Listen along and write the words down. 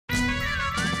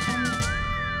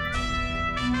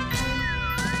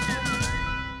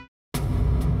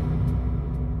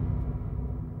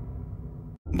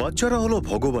বাচ্চারা হলো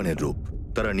ভগবানের রূপ,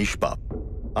 তারা নিষ্পাপ,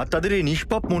 আর তাদের এই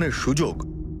নিষ্পাপ মনের সুযোগ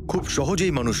খুব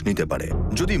সহজেই মানুষ নিতে পারে।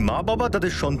 যদি মা বাবা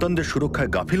তাদের সন্তানদের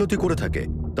সুরক্ষায় গাফিলতি করে থাকে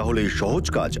তাহলে এই সহজ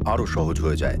কাজ আরো সহজ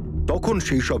হয়ে যায়। তখন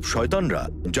সেই সব শয়তানরা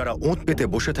যারা ওঁত পেতে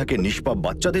বসে থাকে নিষ্পাপ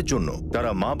বাচ্চাদের জন্য,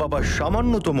 তারা মা বাবার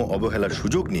সামান্যতম অবহেলার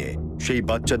সুযোগ নিয়ে সেই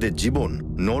বাচ্চাদের জীবন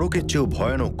নরকের চেয়েও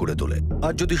ভয়ানক করে তোলে।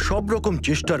 আর যদি সব রকম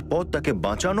চেষ্টার পর তাকে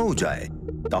বাঁচানোও যায়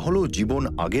তাহলেও জীবন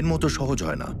আগের মতো সহজ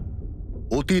হয় না।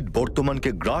 অতীত বর্তমানকে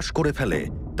গ্রাস করে ফেলে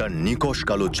তার নিকষ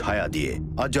কালো ছায়া দিয়ে।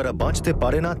 আর যারা বাঁচতে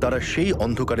পারে না তারা সেই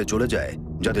অন্ধকারে চলে যায়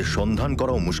যাদের সন্ধান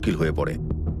করাও মুশকিল হয়ে পড়ে।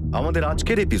 আমাদের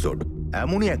আজকের এপিসোড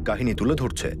এমনই এক কাহিনী তুলে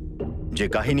ধরছে, যে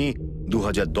কাহিনী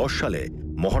 2010 সালে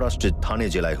মহারাষ্ট্রের থানে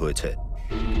জেলায় হয়েছে।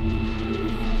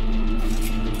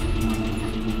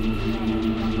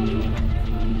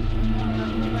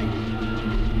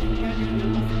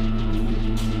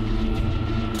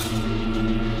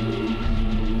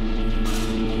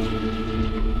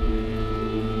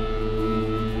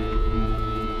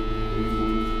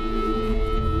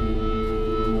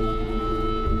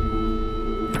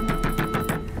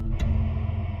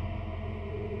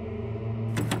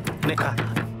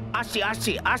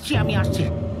 আসছি আমি আসছি।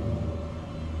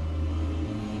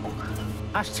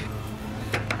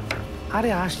 আরে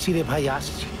আসছি রে ভাই,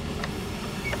 আসছি।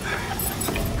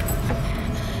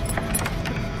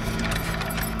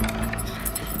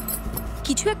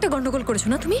 কিছু একটা গন্ডগোল করেছো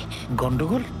না তুমি?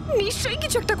 গন্ডগোল? নিশ্চয়ই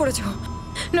কিছু একটা করেছো,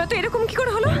 নয়তো এরকম কি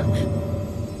করে হলো?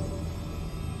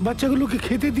 বাচ্চাগুলোকে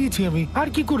খেতে দিয়েছি আমি, আর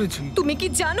কি করেছি? তুমি কি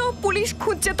জানো পুলিশ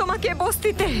খুঁজছে তোমাকে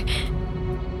বস্তিতে?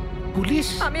 পুলিশ?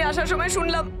 আমি আসার সময়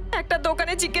শুনলাম একটা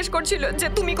দোকানে জিজ্ঞেস করছিল যে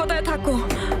তুমি কোথায় থাকো।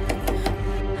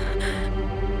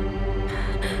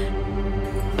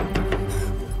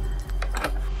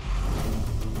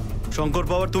 শঙ্কর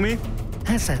পাওয়ার তুমি?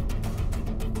 হ্যাঁ স্যার।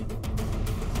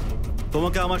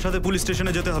 তোমাকে আমার সাথে পুলিশ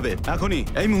স্টেশনে যেতে হবে এখনই,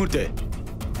 এই মুহূর্তে।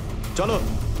 চলো।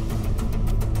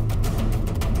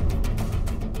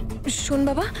 শোন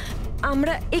বাবা,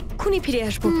 আমরা এক্ষুনি ফিরে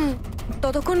আসবো,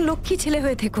 ততক্ষণ লক্ষ্মী ছেলে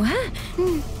হয়ে থেকো। হ্যাঁ,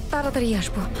 তাড়াতাড়ি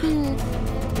আসবো।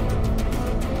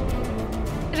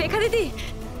 রেখা দিদি,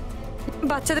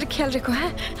 বাচ্চাদের খেয়াল রেখো।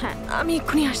 হ্যাঁ হ্যাঁ, আমি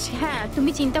এক্ষুনি আসছি। হ্যাঁ,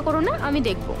 তুমি চিন্তা করো না, আমি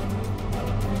দেখবো।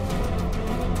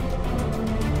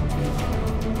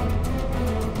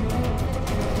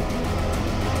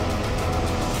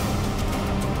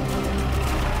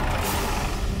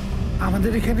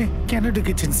 আমাদের এখানে কেন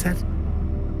ডেকেছেন স্যার?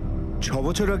 6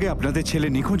 বছর আগে আপনাদের ছেলে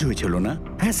নিখোঁজ হয়েছিল না?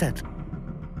 হ্যাঁ স্যার,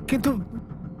 কিন্তু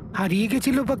হারিয়ে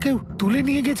গেছিল বা কেউ তুলে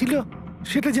নিয়ে গেছিল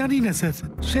সেটা জানি না স্যার।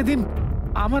 সেদিন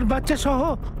আমার বাচ্চা সহ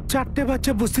 4টে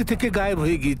বাচ্চা বস্তি থেকে গায়েব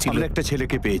হয়ে গিয়েছিল। আমরা একটা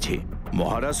ছেলেকে পেয়েছি।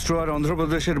 মহারাষ্ট্র আর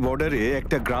অন্ধ্রপ্রদেশের বর্ডারে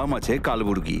একটা গ্রাম আছে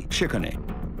কালবুর্গি, সেখানে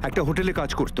একটা হোটেলে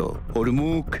কাজ করত। ওর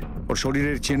মুখ, ওর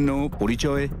শরীরের চিহ্ন,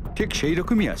 পরিচয় ঠিক সেই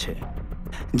রকমই আছে,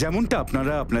 যেমনটা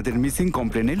আপনারা আপনাদের মিসিং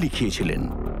কমপ্লেনে লিখিয়েছিলেন।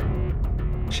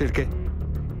 শেরকে,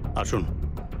 আসুন,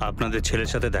 আপনাদের ছেলের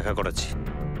সাথে দেখা করাচ্ছি।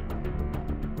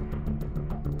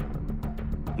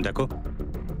 দেখো,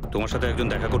 তোমার সাথে একজন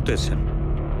দেখা করতে এসেছেন।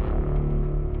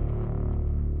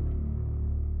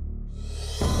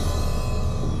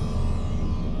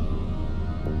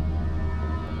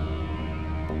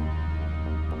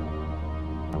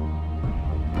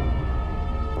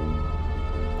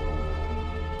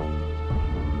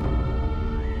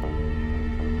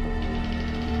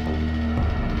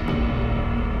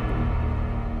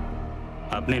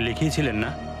 আপনি লিখিয়েছিলেন না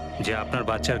যে আপনার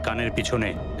বাচ্চার কানের পিছনে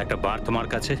একটা বার্থ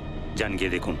মার্ক আছে? যান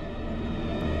গিয়ে দেখুন।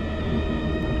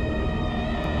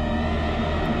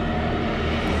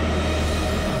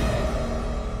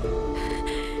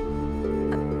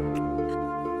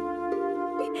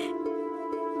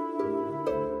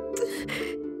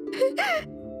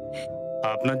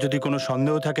 আপনার যদি কোনো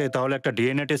সন্দেহ থাকে তাহলে একটা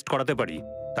ডিএনএ টেস্ট করাতে পারি,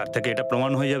 তার থেকে এটা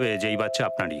প্রমাণ হয়ে যাবে যে এই বাচ্চা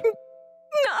আপনারই।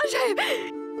 না সাহেব,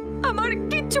 আমার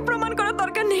কিচ্ছু প্রমাণ করার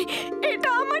দরকার নেই, এটা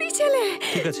আমারই ছেলে।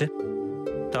 ঠিক আছে,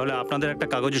 তাহলে আপনাদের একটা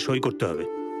কাগজে সই করতে হবে,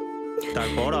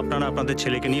 তারপর আপনারা আপনাদের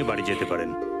ছেলেকে নিয়ে বাড়ি যেতে পারেন।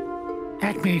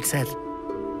 1 মিনিট স্যার।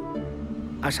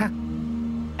 আশা,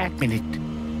 1 মিনিট।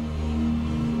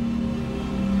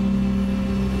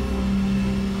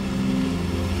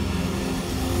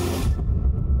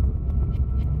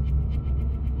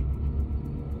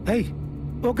 এই,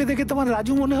 ওকে দেখে তোমার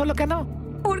রাজু মনে হলো কেন?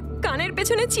 ওর কানের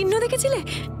পেছনে চিহ্ন দেখেছিলে?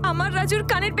 আমার রাজুর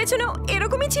কানের পেছনেও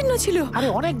এরকমই চিহ্ন ছিল। আরে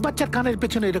অনেক বাচ্চার কানের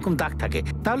পেছনে এরকম দাগ থাকে,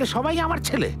 তাহলে সবাই আমার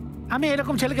ছেলে। আমি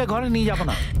এরকম ছেলেকে ঘরে নিয়ে যাব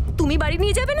না। তুমি বাড়ি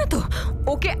নিয়ে যাবে না তো?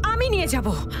 ওকে আমি নিয়ে যাব।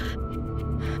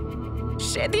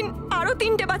 সেদিন আরো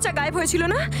 3টে বাচ্চা গায়েব হয়েছিল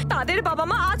না? তাদের বাবা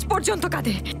মা আজ পর্যন্ত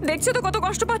কাঁদে। দেখছো তো কত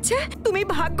কষ্ট পাচ্ছে। তুমি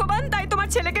ভাগ্যবান তাই তোমার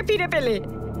ছেলেকে ফিরে পেলে।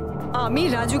 আমি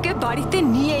রাজুকে বাড়িতে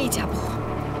নিয়েই যাব।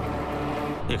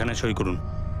 এখানে সই করুন।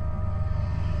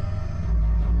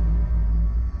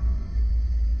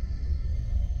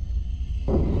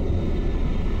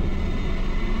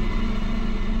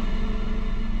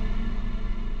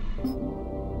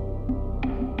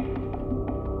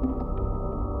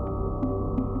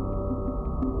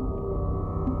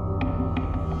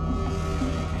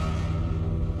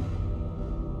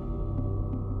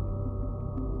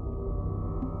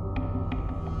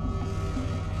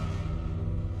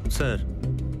 স্যার,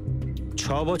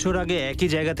 6 বছর আগে একই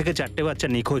জায়গা থেকে 4টে বাচ্চা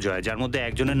নিখোঁজ হয়, যার মধ্যে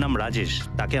একজনের নাম রাজেশ,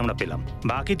 তাকে আমরা পেলাম।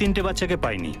 বাকি 3টে বাচ্চাকে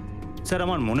পাইনি। স্যার,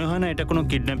 আমার মনে হয় না এটা কোনো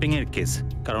কিডন্যাপিং এর কেস,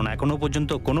 কারণ এখনো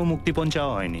পর্যন্ত কোনো মুক্তিপণ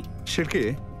চাওয়া হয়নি। শেরকে,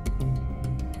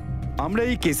 আমরা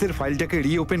এই কেসের ফাইলটাকে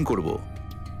রিওপেন করব।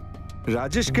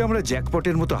 রাজেশকে আমরা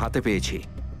জ্যাকপটের মতো হাতে পেয়েছি।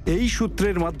 এই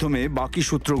সূত্রের মাধ্যমে বাকি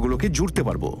সূত্রগুলোকে জুড়তে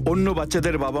পারবো। অন্য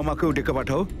বাচ্চাদের বাবা মাকেও ডেকে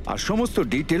পাঠাও, আর সমস্ত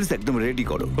ডিটেলস একদম রেডি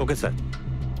করো। Okay sir.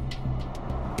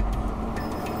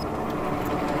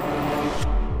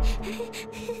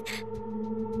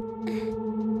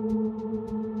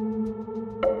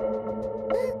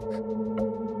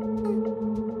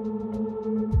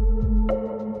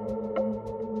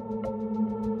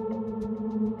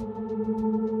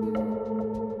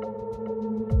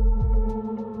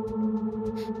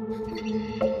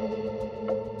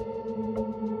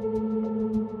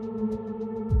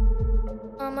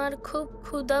 আমার খুব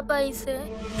ক্ষুধা পাইছে।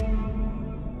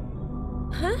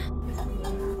 হ্যাঁ,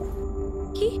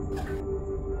 কি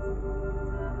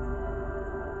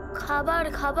খাবার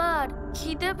খাবার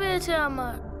খিদে পেয়েছে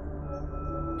আমার।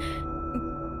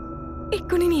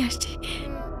 এক্ষুনি নিয়ে আসছি।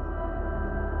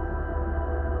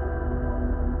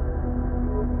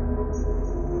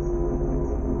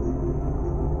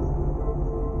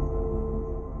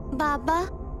 বাবা,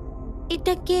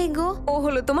 এটা কে গো? ও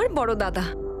হলো তোমার বড় দাদা,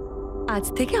 আজ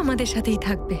থেকে আমাদের সাথেই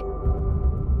থাকবে।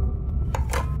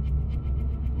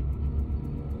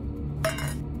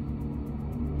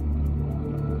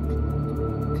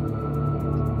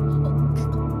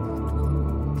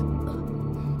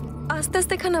 আস্তে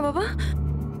আস্তে খানা বাবা।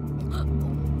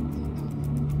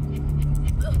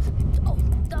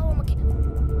 দাও আমাকে।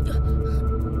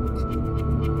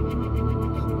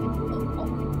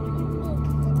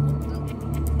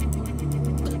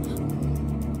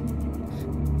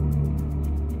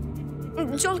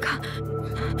 জল খা।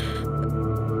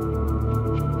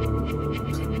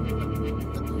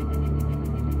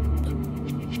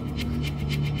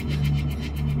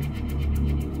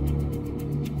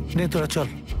 নে তোরা চল,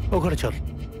 ও ঘরে চল।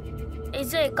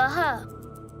 ऐसे कहा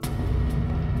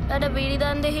একটা বিড়ি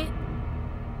দান দেখি।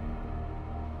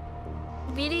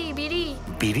 বিড়ি বিড়ি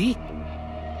বিড়ি?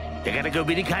 এখানে কেউ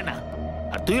বিড়ি খায় না,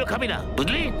 আর তুইও খাবি না,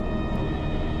 বুঝলি?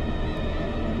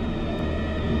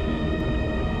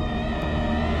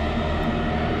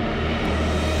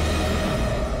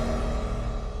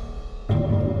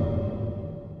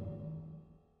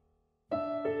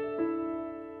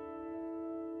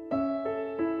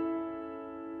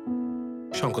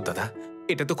 শঙ্কর দাদা,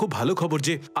 এটা তো খুব ভালো খবর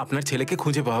যে আপনার ছেলেকে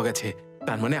খুঁজে পাওয়া গেছে।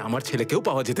 তার মানে আমার ছেলেকেও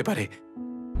পাওয়া যেতে পারে।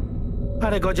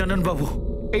 আরে গজানন বাবু,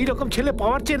 এইরকম ছেলে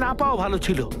পাওয়ার চেয়ে না পাওয়া ভালো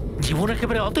ছিল। জীবন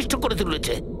একেবারে অতিষ্ঠ করে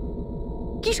তুলেছে।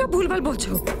 কি সব ভুলভাল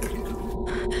বলছো?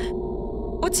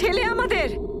 ও ছেলে আমাদের।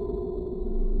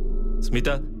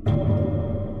 স্মিতা,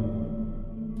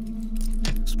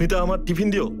 স্মিতা, আমার টিফিন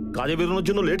দিও, কাজে বেরোনোর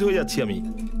জন্য লেট হয়ে যাচ্ছি আমি।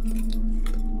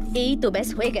 এই তো ব্যাস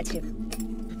হয়ে গেছে।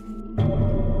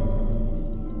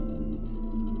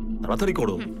 তাড়াতাড়ি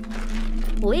করো।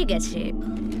 হয়ে গেছে।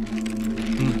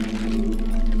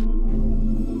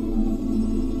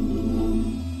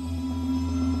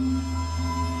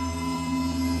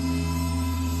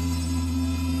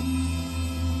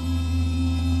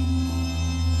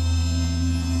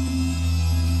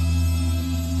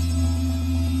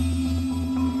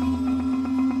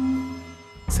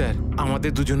 স্যার,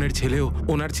 আমাদের দুজনের ছেলেও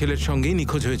ওনার ছেলের সঙ্গেই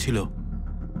নিখোঁজ হয়েছিল।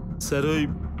 স্যার, ওই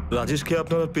রাজেশকে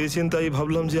আপনারা পেয়েছেন, তাই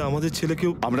ভাবলাম যে আমাদের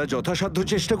ছেলেকেও। আমরা যথাসাধ্য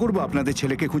চেষ্টা করব আপনাদের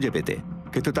ছেলেকে খুঁজে পেতে,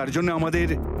 কিন্তু তার জন্য আমাদের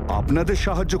আপনাদের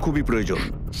সাহায্য খুবই প্রয়োজন।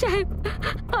 সাহেব,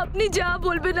 আপনি যা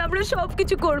বলবেন আমরা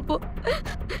সবকিছু করব,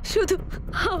 শুধু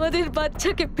আমাদের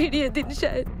বাচ্চাকে ফিরিয়ে দিন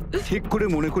সাহেব। ঠিক করে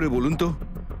মনে করে বলুন তো,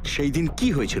 সেই দিন কি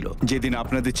হয়েছিল যেদিন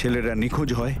আপনাদের ছেলেরা নিখোঁজ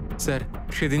হয়? স্যার,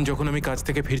 সেদিন যখন আমি কাজ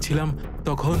থেকে ফিরছিলাম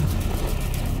তখন।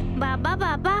 বাবা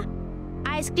বাবা,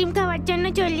 আইসক্রিম খাওয়ার জন্য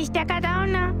 40 টাকা দাও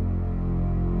না।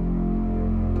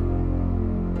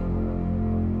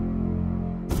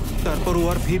 তারপর ও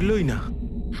আর ফিরলই না।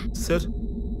 স্যার,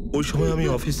 ওই সময় আমি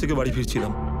অফিস থেকে বাড়ি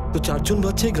ফিরছিলাম, তো 4 জন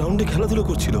বাচ্চাই গ্রাউন্ডে খেলাধুলো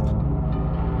করছিল।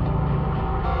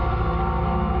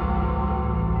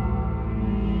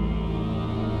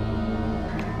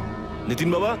 নিতিন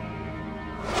বাবা,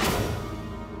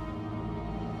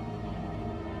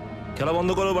 খেলা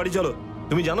বন্ধ করো, বাড়ি চলো।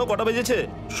 তুমি জানো কটা বেজেছে?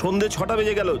 সন্ধে 6টা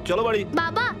বেজে গেল, চলো বাড়ি।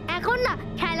 বাবা এখন না,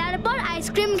 খেলার পর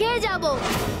আইসক্রিম খেয়ে যাব।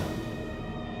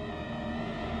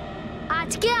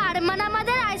 আজকে আরমান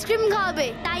আমাদের আইসক্রিম খাওয়াবে,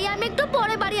 তাই আমি একটু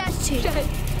পরে বাড়ি আসছি।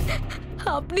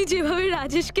 আপনি যেভাবে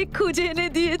রাজেশকে খুঁজে এনে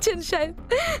দিয়েছেন সাহেব,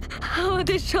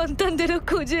 আমাদের সন্তানদেরও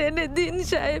খুঁজে এনে দিন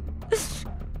সাহেব।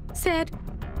 স্যার,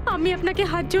 আমি আপনাকে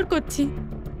হাত জোড় করছি,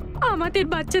 আমাদের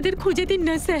বাচ্চাদের খুঁজে দিন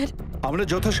না স্যার। আমরা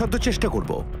যথাসাধ্য চেষ্টা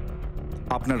করব,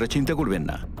 আপনারা চিন্তা করবেন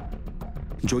না।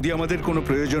 যদি আমাদের কোনো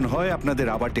প্রয়োজন হয় আপনাদের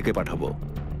আবার ডেকে পাঠাবো।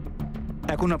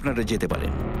 এখন আপনারা যেতে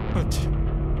পারেন। আচ্ছা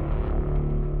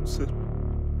স্যার।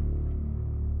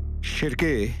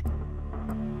 শেরকে,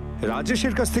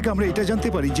 রাজেশের কাছ থেকে আমরা এটা জানতে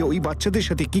পারি যে ওই বাচ্চাদের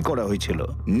সাথে কি করা হয়েছিল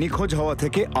নিখোঁজ হওয়া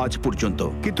থেকে আজ পর্যন্ত।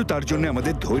 কিন্তু তার জন্য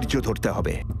আমাদের ধৈর্য ধরতে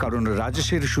হবে, কারণ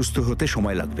রাজেশের সুস্থ হতে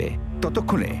সময় লাগবে।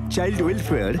 ততক্ষণে চাইল্ড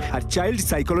ওয়েলফেয়ার আর চাইল্ড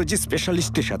সাইকোলজি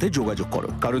স্পেশালিস্টের সাথে যোগাযোগ করো,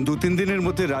 কারণ 2-3 দিনের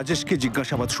মধ্যে রাজেশকে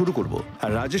জিজ্ঞাসাবাদ শুরু করব। আর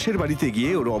রাজেশের বাড়িতে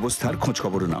গিয়ে ওর অবস্থার খোঁজ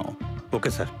খবর নাও। Okay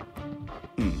sir.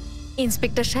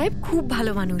 ইন্সপেক্টর সাহেব খুব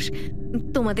ভালো মানুষ,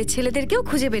 তোমাদের ছেলেদেরকেও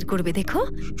খুঁজে বের করবে। দেখো,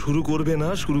 শুরু করবে না,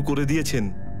 শুরু করে দিয়েছেন।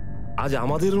 আজ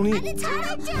আমাদের উনি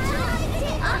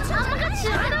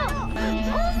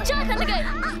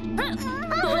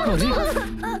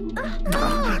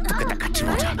তোকে দেখাচ্ছি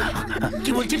মজা।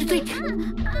 কি বলছিলি তুই?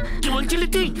 কি বলছিলি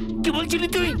তুই? কি বলছিলি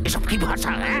তুই? এসব কি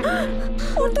ভাষা?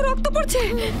 ওর তো রক্ত পড়ছে।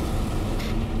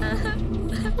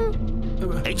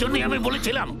 এই জন্যই আমি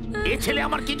বলেছিলাম এ ছেলে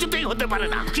আমার কিছুতেই হতে পারে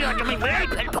না। কি আজ আমি মেরেই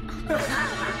ফেলবো।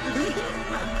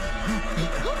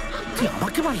 তুই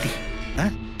আমাকে মারলি?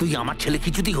 হ্যাঁ, তুই আমার ছেলে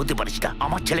কিছুতেই হতে পারিস না।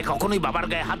 আমার ছেলে কখনোই বাবার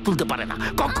গায়ে হাত তুলতে পারে না,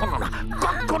 কখনো না,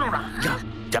 কখনো না। যা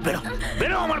যা, বেরো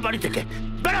বেরো আমার বাড়ি থেকে,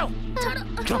 বেরো।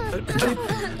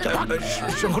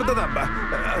 শঙ্কর দাদা,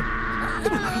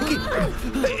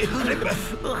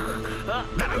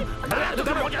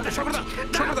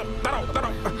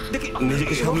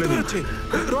 নিজেকে সামলে নিচ্ছে।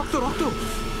 রক্ত রক্ত।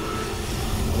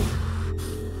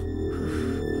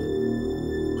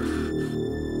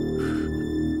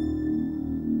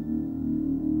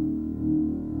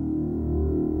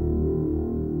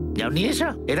 যাও নিয়ে এসো।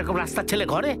 এরকম রাস্তার ছেলে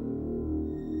ঘরে?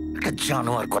 একটা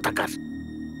জানোয়ার কথাকার।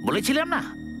 বলেছিলাম না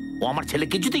ও আমার ছেলে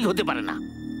কিছুতেই হতে পারে না।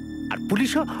 আর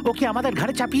পুলিশও ওকে আমাদের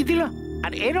ঘাড়ে চাপিয়ে দিল।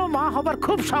 আর এরও মা হবার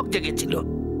খুব শখ জেগেছিল।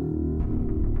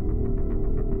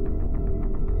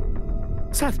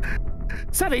 স্যার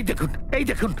স্যার, এই দেখুন, এই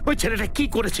দেখুন ওই ছেলেটা কি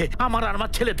করেছে আমার আর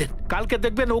আমার ছেলেদের। কালকে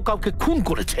দেখবেন ও কাউকে খুন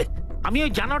করেছে। আমি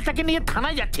ওই জানোয়ারটাকে নিয়ে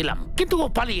থানায় যাচ্ছিলাম, কিন্তু ও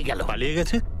পালিয়ে গেল। পালিয়ে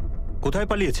গেছে? কোথায়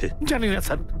পালিয়েছে? জানি না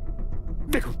স্যার।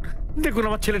 দেখুন দেখুন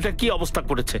আমার ছেলেটা কি অবস্থা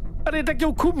করেছে। আর এটা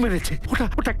কেউ খুব মেরেছে। ওটা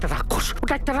ওটা একটা রাক্ষস,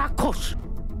 ওটা একটা রাক্ষস।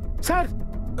 স্যার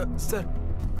স্যার,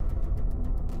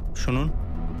 শুনুন,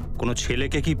 কোনো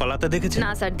ছেলেকে কি পালাতে দেখেছেন?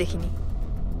 না স্যার, দেখিনি।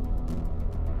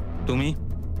 তুমি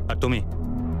আর তুমি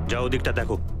যাও ওদিকটা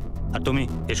দেখো, আর তুমি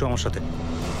এসো আমার সাথে।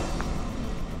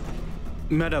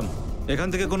 ম্যাডাম, এখান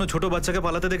থেকে কোনো ছোট বাচ্চাকে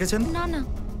পালাতে দেখেছেন? না না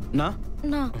না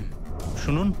না।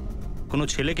 শুনুন, কোনো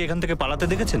ছেলেকে এখান থেকে পালাতে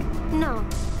দেখেছেন? না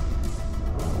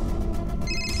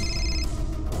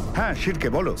হ্যাঁ শিরকে,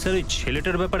 বলো। স্যার, ওই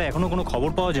ছেলেটার ব্যাপারে এখনো কোনো খবর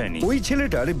পাওয়া যায়নি। ওই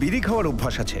ছেলেটার বিড়ি খাওয়ার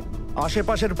অভ্যাস আছে।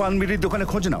 আশেপাশের পান বিড়ির দোকানে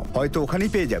খোঁজ নাও, হয়তো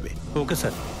ওখানেই পেয়ে যাবে। Okay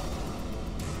sir.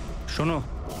 শোনো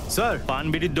স্যার, পান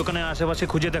বিড়ির দোকানের আশেপাশে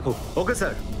খুঁজে দেখো। ওকে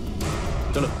স্যার,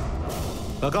 চলো।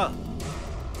 কাকা,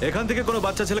 এখান থেকে কোনো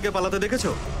বাচ্চা ছেলেকে পালাতে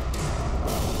দেখেছো?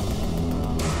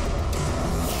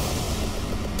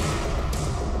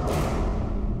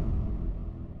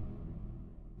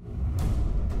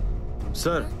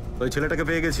 স্যার, ওই ছেলেটাকে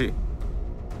পেয়ে গেছি।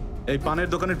 এই পানের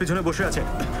দোকানের পিছনে বসে আছে।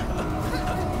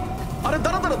 আরে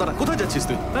দাঁড়া দাঁড়া দাঁড়া, কোথায় যাচ্ছিস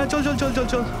তুই? হ্যাঁ চল চল চল চল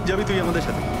চল, যাবি তুই আমাদের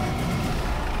সাথে।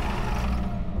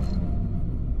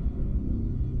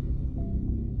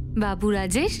 বাবু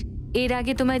রাজেশ, এর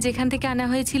আগে তোমায় যেখান থেকে আনা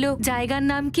হয়েছিল জায়গার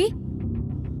নাম কি?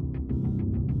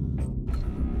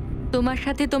 তোমার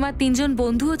সাথে তোমার 3 জন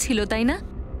বন্ধুও ছিল, তাই না?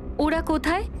 ওরা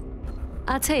কোথায়?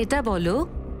 আচ্ছা এটা বলো,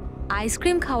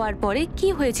 আইসক্রিম খাওয়ার পরে কি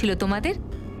হয়েছিল তোমাদের?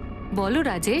 বলো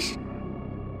রাজেশ,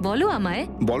 বলো আমায়।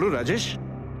 বলো রাজেশ,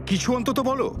 কিছু অন্তত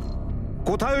বলো।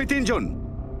 কোথায় ওই 3 জন?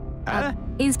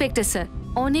 ইন্সপেক্টর স্যার,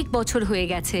 অনেক বছর হয়ে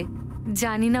গেছে,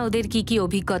 জানি না ওদের কি কি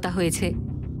অভিজ্ঞতা হয়েছে।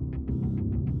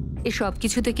 এসব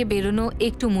কিছু থেকে বেরোনো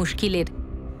একটু মুশকিলের।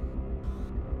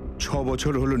 6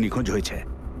 বছর হলো নিখোঁজ হয়েছে।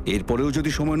 এরপরেও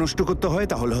যদি সময় নষ্ট করতে হয়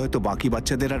তাহলে হয়তো বাকি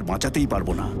বাচ্চাদের আর বাঁচাতেই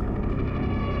পারবো না।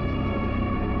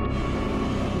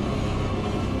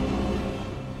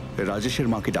 রাজেশের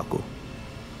মাকে ডাকো,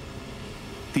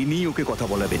 তিনিই ওকে কথা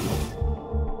বলাবেন।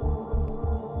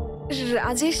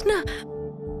 রাজেশ না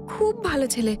খুব ভালো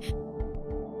ছেলে,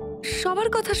 সবার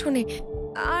কথা শোনে।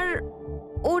 আর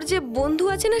ওর যে বন্ধু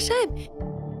আছে না সাহেব,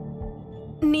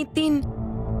 নিতিন,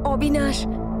 অবিনাশ,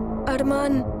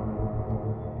 আরমান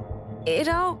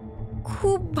এরাও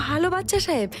খুব ভালো বাচ্চা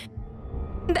সাহেব।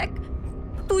 দেখ,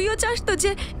 তুইও চাস তো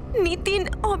যে নিতিন,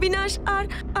 অবিনাশ আর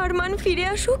আরমান ফিরে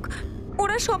আসুক?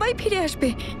 ওরা সবাই ফিরে আসবে,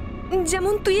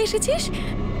 যেমন তুই এসেছিস।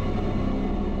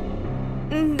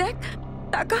 দেখ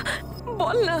টাকা,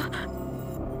 বল না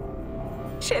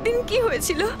সেদিন কি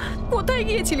হয়েছিল, কোথায়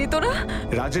গিয়েছিলি তোরা?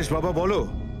 রাজেশ বাবা বলো,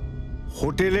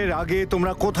 হোটেলের আগে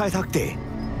তোমরা কোথায় থাকতে?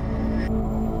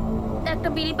 একটা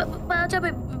বিড়ি পাওয়া যাবে?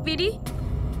 বিড়ি?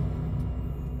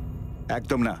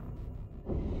 একদম না,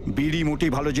 বিড়ি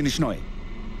মোটেই ভালো জিনিস নয়,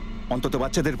 অন্তত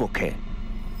বাচ্চাদের পক্ষে।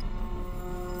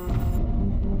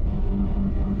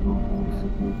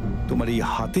 তোমার এই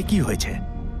হাতে কি হয়েছে?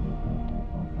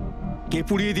 কে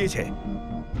পুড়িয়ে দিয়েছে?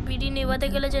 বিড়ি নেভাতে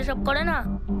গেলে যেসব করে না,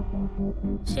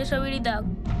 সেসবেরই দাগ।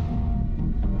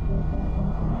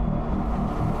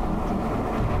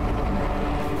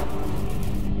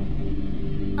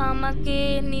 আমাকে,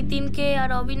 নিতিনকে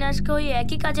আর অবিনাশকে ওই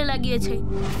একই কাজে লাগিয়েছে।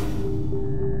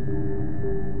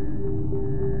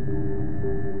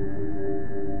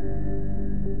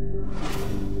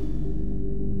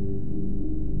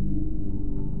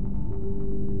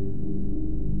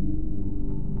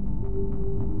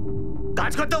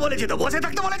 কাজ করতে বলেছি তো, বসে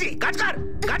থাকতে বলেছি? কাজ কর,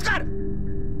 কাজ কর।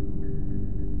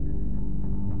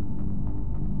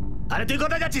 আরে তুই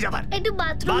কোথায় যাচ্ছিস আবার? একটু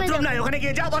বাথরুম নাই, ওখানে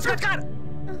গিয়ে যা, বস, কাজ কর।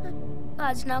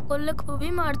 কাজ না করলে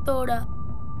খুবই মারতো ওরা।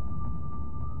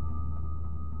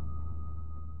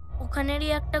 ওখানেরই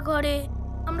একটা ঘরে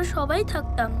আমরা সবাই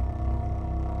থাকতাম।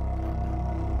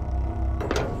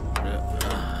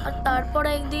 আর তারপর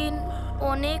একদিন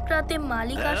অনেক রাতে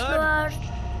মালিক আসলো আর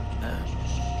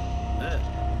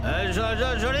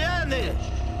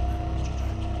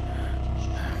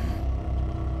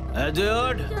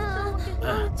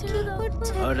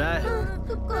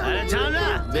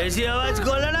বেশি আওয়াজ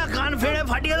করলে না কান ফেড়ে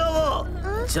ফাটিয়ে দেবো।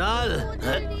 চল,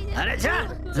 আরে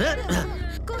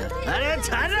আরে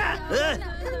ছাড় না,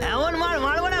 এমন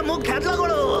মারবো না মুখ খেতলা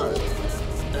করে দেবো।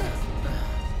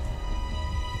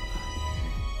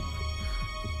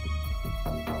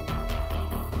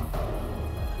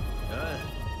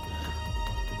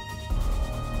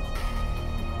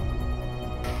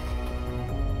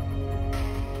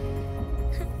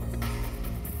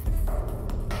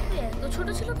 এত ছোট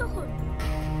ছিল তখন।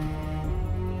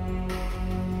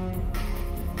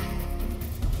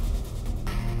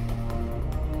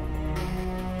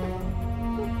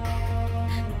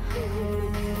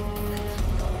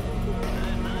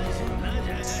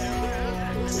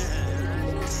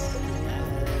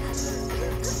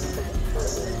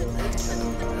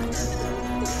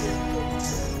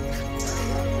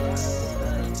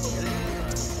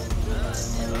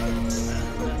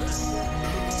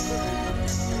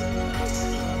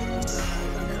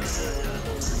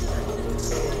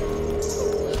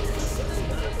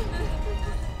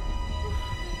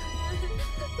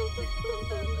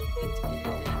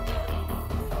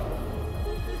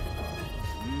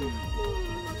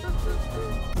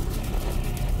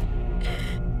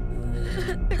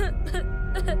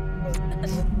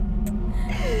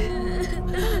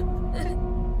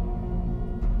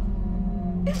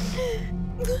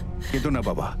 কিন্তু না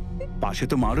বাবা, পাশে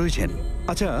তো মা রয়েছেন।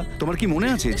 আচ্ছা, তোমার কি মনে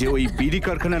আছে যে ওই বিড়ি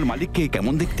কারখানার মালিককে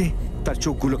কেমন দেখতে? তার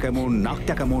চোখগুলো কেমন,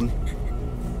 নাকটা কেমন,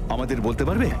 আমাদের বলতে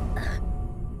পারবে?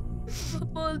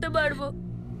 বলতে পারবো।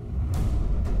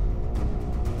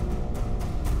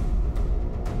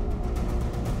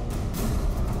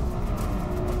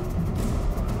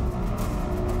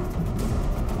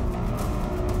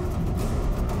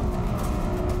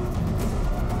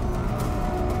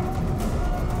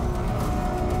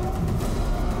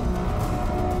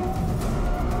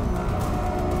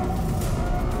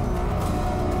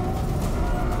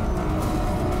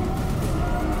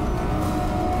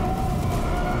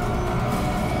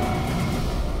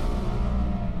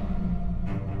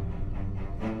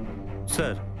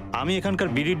 স্যার, আমি এখানকার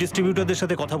বিড়ি ডিস্ট্রিবিউটরদের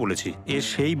সাথে কথা বলেছি। এ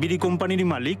সেই বিড়ি কোম্পানিরই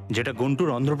মালিক যেটা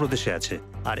গুন্টুর অন্ধ্রপ্রদেশে আছে,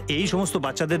 আর এই সমস্ত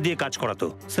বাচ্চাদের দিয়ে কাজ করাতো।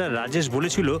 স্যার, রাজেশ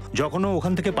বলেছিল যখন ও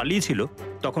ওখান থেকে পালিয়েছিল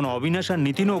তখন অবিনাশ আর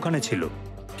নিতিনও ওখানে ছিল,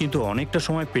 কিন্তু অনেকটা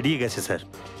সময় পেরিয়ে গেছে স্যার।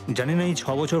 জানি না এই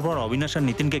 6 বছর পর অবিনাশ আর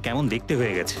নিতিনকে কেমন দেখতে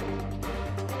হয়ে গেছে।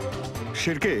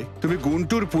 শেরকে, তুমি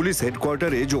গুন্টুর পুলিশ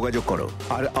হেডকোয়ার্টারে যোগাযোগ করো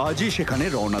আর আজই সেখানে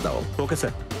রওনা দাও। Okay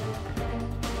sir.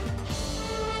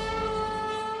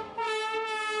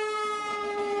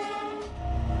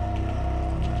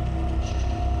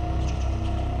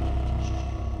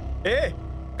 এ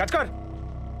কাজ কর।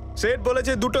 সেট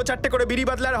বলেছে 2-4টে করে বিড়ি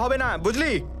বাদলে আর হবে না,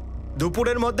 বুঝলি?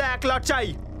 দুপুরের মধ্যে 1 লট চাই,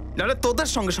 নাহলে তোদের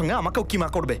সঙ্গে সঙ্গে আমাকেও কিমা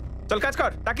করবে। চল কাজ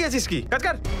কর, তাকিয়ে আছিস কি? কাজ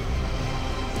কর।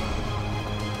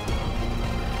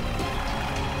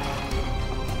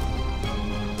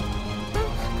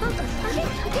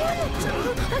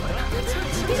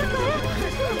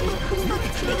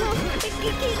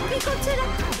 কি করছে না?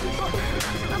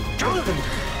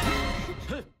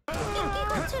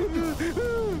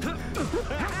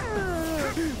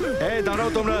 এই দাঁড়াও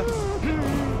তোমরা,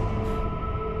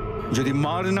 যদি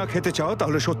মার না খেতে চাও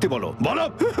তাহলে সত্যি বলো। বলো।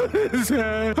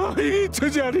 স্যার আমি কিছু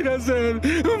জানি না স্যার,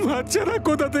 বাচ্চারা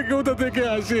কোথা থেকে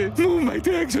আসে।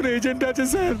 মুম্বাইতে একজন এজেন্ট আছে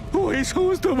স্যার, ওই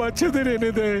সমস্ত বাচ্চাদের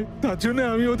এনে দেয়, তার জন্য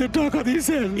আমি ওদের টাকা দিই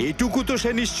স্যার। এইটুকু তো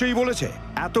সে নিশ্চয়ই বলেছে।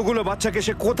 এতগুলো বাচ্চাকে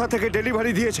সে কোথা থেকে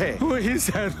ডেলিভারি দিয়েছে? ওই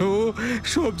স্যার, ও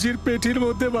সবজির পেটির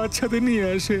মধ্যে বাচ্চাদের নিয়ে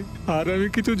আসে। আর আমি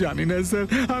কিছু জানি না স্যার,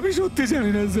 আমি সত্যি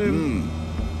জানি না স্যার।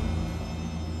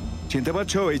 চিনতে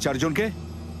পারছো এই চারজনকে?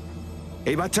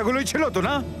 এই বাচ্চাগুলোই ছিল তো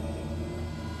না?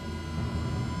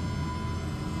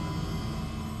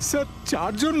 স্যার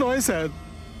চারজন নয় স্যার,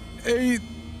 এই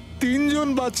তিনজন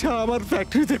বাচ্চা আমার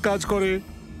ফ্যাক্টরিতে কাজ করে।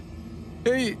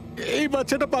 এই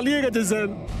বাচ্চাটা পালিয়ে গেছে স্যার,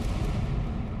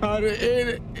 আর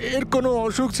এর কোনো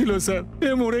অসুখ ছিল স্যার, এ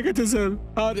মরে গেছে স্যার।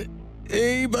 আর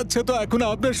এই বাচ্চা তো এখন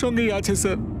আপনার সঙ্গেই আছে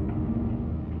স্যার।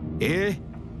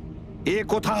 এ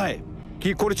কোথায়?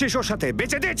 কি করছিস ওর সাথে?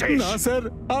 বেঁচে দিয়েছিস? না স্যার,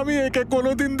 আমি একে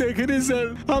কোনোদিন দেখিনি স্যার,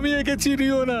 আমি একে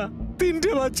চিনিও না।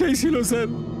 তিনটে বাচ্চাই ছিল স্যার।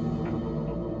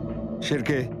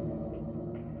 শেরকে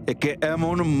একে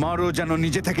এমন মারো যেন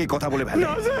নিজে থেকেই কথা বলে ফেলে।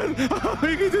 না স্যার,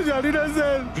 আমি কিছু জানি না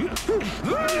স্যার।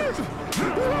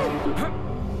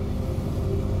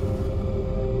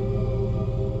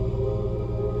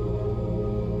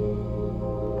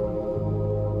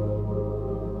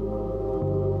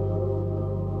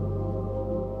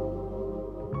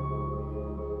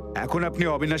 এখন আপনি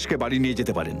অবিনাশকে বাড়ি নিয়ে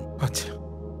যেতে পারেন। আচ্ছা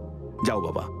যাও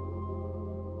বাবা,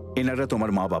 এনারা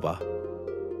তোমার মা বাবা।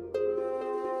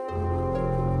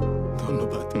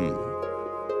 ধন্যবাদ।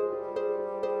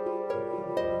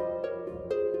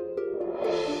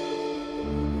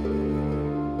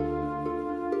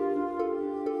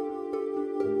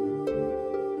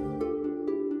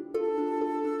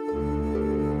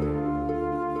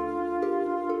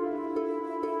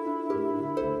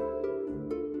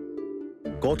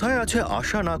 কথায় আছে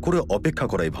আশা না করে অপেক্ষা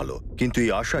করাই ভালো, কিন্তু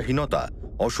এই আশাহীনতা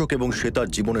অশোক এবং শ্বেতার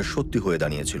জীবনের সত্যি হয়ে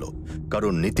দাঁড়িয়েছিল,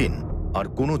 কারণ নিতিন আর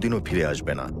কোনোদিনও ফিরে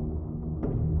আসবে না।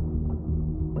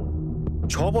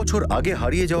 6 বছর আগে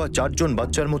হারিয়ে যাওয়া 4 জন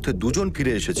বাচ্চার মধ্যে 2 জন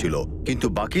ফিরে এসেছিল, কিন্তু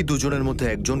বাকি 2 জনের মধ্যে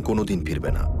একজন কোনোদিন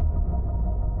ফিরবে না।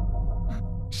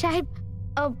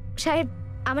 সাহেব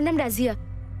আমার নাম রাজিয়া,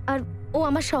 আর ও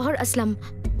আমার শহর আসলাম।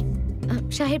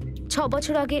 সাহেব 6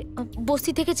 বছর আগে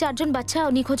বস্তি থেকে 4 জন বাচ্চা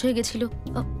নিখোঁজ হয়ে গেছিল,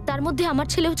 তার মধ্যে আমার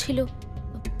ছেলেও ছিল।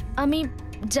 আমি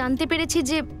জানতে পেরেছি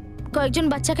যে কয়েকজন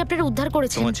বাচ্চাকে আপনারা উদ্ধার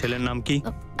করেছেন। তোমার ছেলের নাম কি?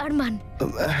 আরমান।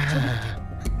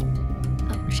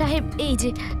 সাহেব এই যে।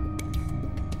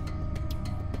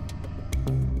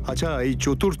 আচ্ছা, এই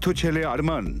চতুর্থ ছেলে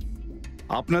আরমান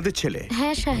আপনাদের ছেলে?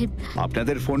 হ্যাঁ সাহেব।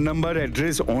 আপনাদের ফোন নাম্বার,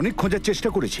 অ্যাড্রেস অনেক খোঁজার চেষ্টা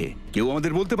করেছে, কেউ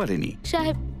আমাদের বলতে পারেনি।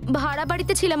 সাহেব ভাড়া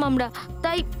বাড়িতে ছিলাম আমরা,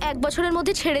 তাই 1 বছরের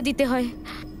মধ্যে ছেড়ে দিতে হয়।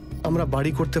 আমরা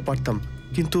বাড়ি করতে পারতাম,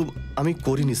 কিন্তু আমি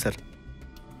করিনি স্যার।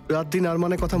 রাত দিন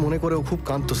আরমানের কথা মনে করে ও খুব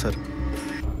কাঁদতো স্যার।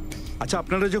 আচ্ছা,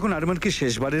 আপনারা যখন আরমানকে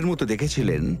শেষবারের মতো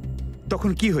দেখেছিলেন তখন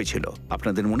কি হয়েছিল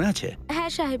আপনাদের মনে আছে?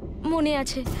 হ্যাঁ সাহেব মনে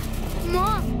আছে। মা।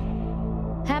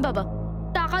 হ্যাঁ বাবা।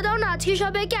 টাকা দাও না, আজকে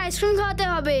সবাইকে আইসক্রিম খাওয়াতে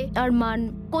হবে। আরমান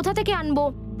কোথা থেকে আনবো?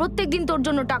 প্রত্যেকদিন তোর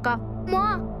জন্য টাকা। মা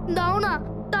দাও না,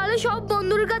 তাহলে সব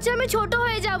বন্ধুর কাছে আমি ছোট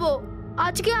হয়ে যাব।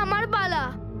 আজকে আমার পালা।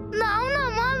 দাও না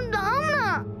মা, দাও না।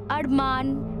 আরমান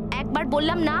একবার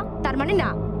বললাম না, তার মানে না।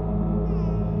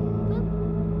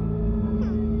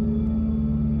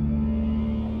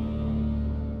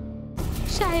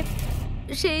 সাহেব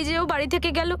সেই যে ও বাড়ি থেকে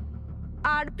গেল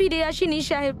আর ফিরে আসেনি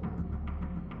সাহেব।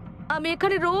 আমি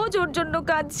এখানে রোজ ওর জন্য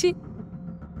কাঁদছি।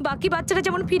 বাকি বাচ্চারা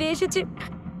যেমন ফিরে এসেছে,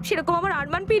 সেরকম আমার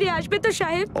আরমান ফিরে আসবে তো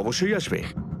সাহেব? অবশ্যই আসবে।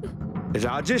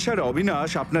 রাজেশ আর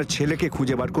অবিনাশ আপনার ছেলেকে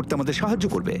খুঁজে বার করতে আমাদের সাহায্য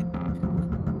করবে,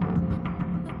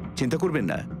 চিন্তা করবেন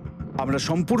না। আমরা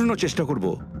সম্পূর্ণ চেষ্টা করব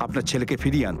আপনার ছেলেকে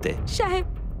ফিরিয়ে আনতে। সাহেব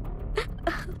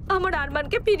আমার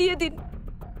আরমানকে ফিরিয়ে দিন।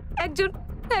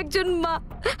 একজন মা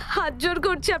হাত জোর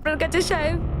করছে আপনার কাছে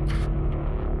সাহেব।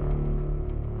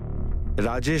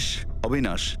 রাজেশ,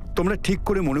 অবিনাশ, তোমরা ঠিক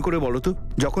করে মনে করে বলো তো,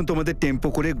 যখন তোমাদের টেম্পো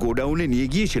করে গোডাউনে নিয়ে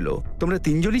গিয়েছিল তোমরা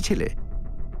 3 জনই ছিলে?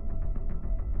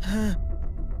 হ্যাঁ,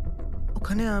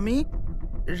 ওখানে আমি,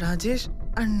 রাজেশ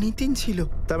আর নিতিন ছিল।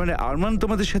 তার মানে আরমান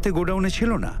তোমাদের সাথে গোডাউনে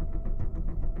ছিল না?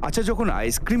 আচ্ছা, যখন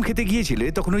আইসক্রিম খেতে গিয়েছিলে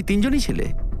তখন ওই 3 জনই ছিলে?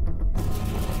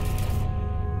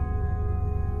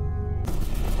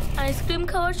 আইসক্রিম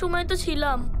খাওয়ার সময় তো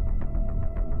ছিলাম।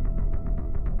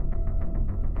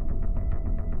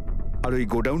 আর ওই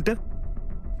গোডাউনটা?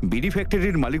 বিড়ি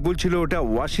ফ্যাক্টরির মালিক বলছিল ওটা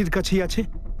ওয়াশির কাছেই আছে,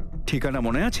 ঠিকানা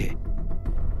মনে আছে?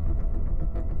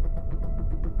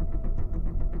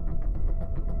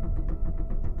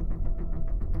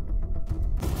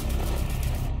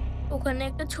 ওখানে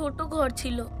একটা ছোট ঘর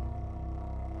ছিল।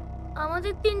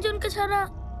 আমাদের তিনজনকে ছাড়া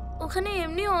ওখানে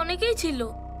এমনি অনেকেই ছিল।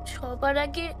 সবার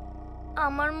আগে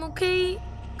আমার মুখেই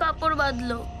কাপড়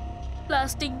বাঁধলো,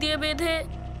 প্লাস্টিক দিয়ে বেঁধে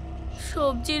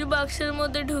সবজির বাক্সের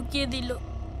মধ্যে ঢুকিয়ে দিল,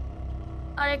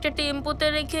 আর একটা টেম্পোতে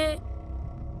রেখে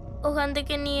ওখান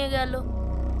থেকে নিয়ে গেল।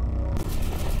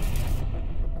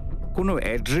 কোনো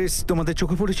অ্যাড্রেস তোমাদের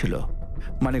চোখে পড়েছিল?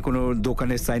 মানে কোনো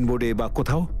দোকানের সাইনবোর্ডে বা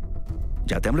কোথাও,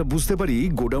 যাতে আমরা বুঝতে পারি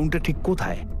গোডাউনটা ঠিক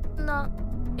কোথায়? না,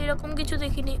 এরকম কিছু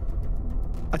দেখিনি।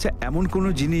 আচ্ছা, এমন কোনো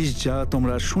জিনিস যা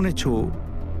তোমরা শুনেছো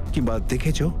কিংবা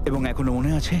দেখেছো এবং এখনো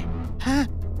মনে আছে? হ্যাঁ,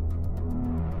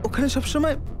 ওখানে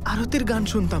সবসময় আরতির গান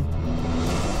শুনতাম।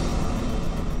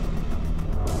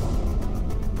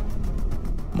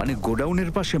 মানে গোডাউনের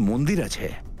পাশে মন্দির আছে?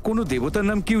 কোনো দেবতার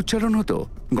নাম কি উচ্চারণ হতো?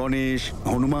 গণেশ,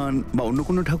 হনুমান বা অন্য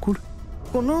কোনো ঠাকুর?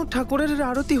 কোনো ঠাকুরের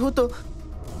আরতি হতো,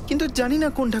 কিন্তু জানি না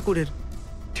কোন ঠাকুরের।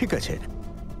 ঠিক আছে,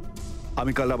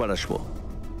 আমি কাল আবার আসবো।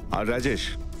 আর রাজেশ,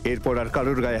 এরপর আর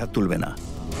কারোর গায়ে হাত তুলবে না।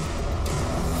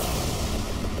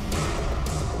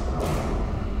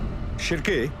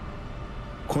 শিরকে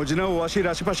খোঁজ নাও ওয়াসির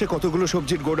আশেপাশে কতগুলো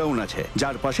সবজির গোডাউন আছে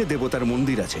যার পাশে দেবতার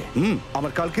মন্দির আছে।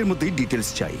 আমার কালকের মধ্যেই ডিটেলস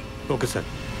চাই। Okay sir.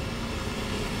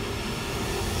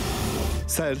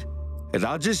 স্যার,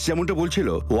 রাজেশ যেমনটা বলছিল,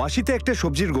 ওয়াসিতে একটা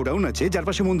সবজির গোডাউন আছে যার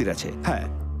পাশে মন্দির আছে। হ্যাঁ,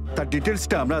 তার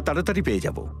ডিটেলসটা আমরা তাড়াতাড়ি পেয়ে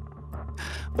যাব।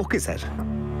 Okay sir.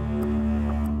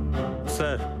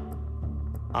 স্যার,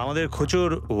 আমাদের খোঁচর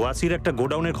ওয়াসির একটা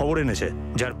গোডাউনের খবর এনেছে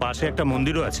যার পাশে একটা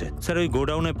মন্দিরও আছে। স্যার, ওই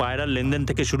গোডাউনে পায়রার লেনদেন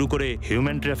থেকে শুরু করে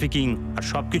হিউম্যান ট্রাফিকিং আর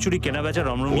সবকিছুরই কেনাবেচা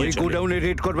রমরমিয়ে ওই গোডাউনে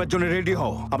রেড করবার জন্য রেডি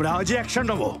হও, আমরা আজই অ্যাকশন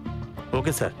নেব।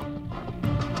 Okay sir.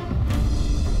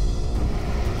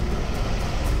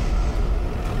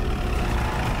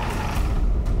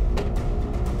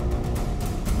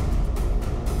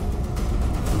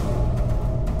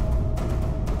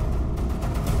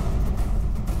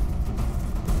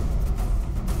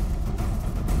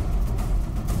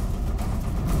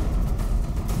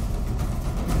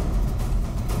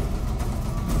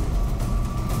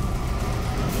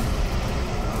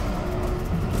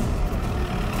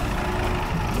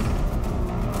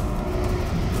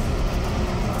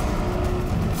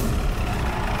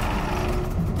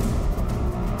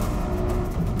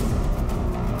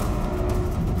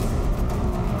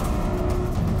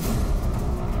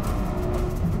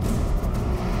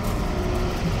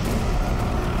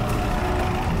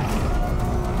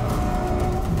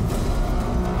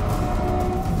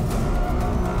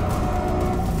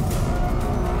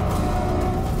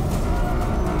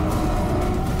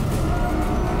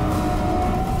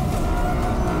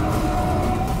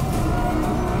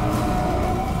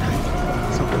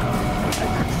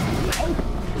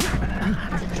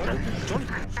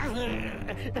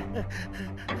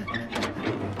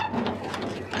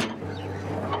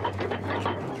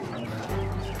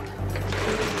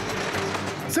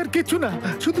 স্যার, কিছু না,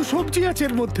 শুধু সবজি আছে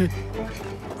এর মধ্যে।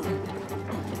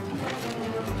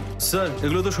 স্যার,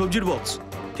 এগুলো তো সবজির বক্স।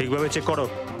 ঠিকভাবে চেক করো।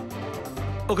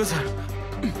 Okay sir.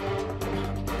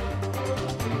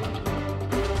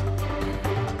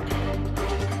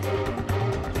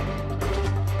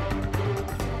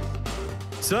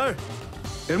 স্যার,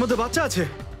 এর মধ্যে বাচ্চা আছে।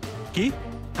 কি?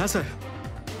 হ্যাঁ স্যার।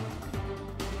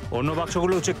 অন্য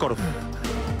বাক্সগুলো চেক করো।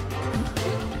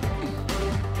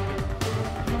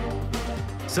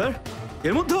 স্যার,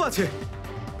 এর মধ্যেও আছে।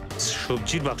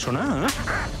 সবজির বাক্স না?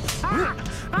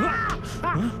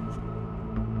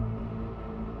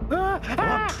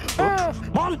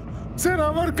 বল। স্যার,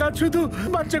 আমার কাজ শুধু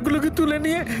বাচ্চাগুলোকে তুলে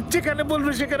নিয়ে যেখানে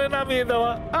বলবে সেখানে নামিয়ে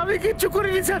দেওয়া। আমি কিচ্ছু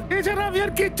করিনি স্যার, এছাড়া আমি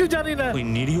আর কিচ্ছু জানি না। ওই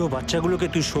নিরীহ বাচ্চাগুলোকে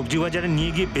তুই সবজি বাজারে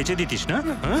নিয়ে গিয়ে বেচে দিতিস না?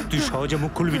 তুই সহজে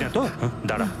মুখ খুলবি না তো?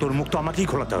 দাঁড়া, তোর মুখ তো আমাকেই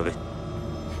খোলাতে হবে।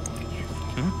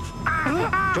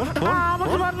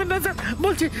 আমাকে মারবেন না স্যার,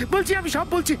 বলছি আমি সব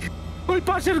বলছি। ওই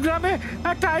পাশের গ্রামে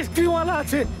একটা আইসক্রিমওয়ালা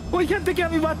আছে, ওইখান থেকে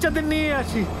আমি বাচ্চাদের নিয়ে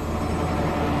আসি।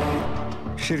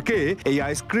 শিরকে, এই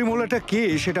আইসক্রিমওয়ালাটা কে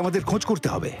সেটা আমাদের খোঁজ করতে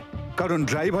হবে, কারণ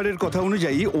ড্রাইভারের কথা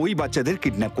অনুযায়ী ওই বাচ্চাদের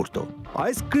কিডন্যাপ করত।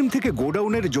 আইসক্রিম থেকে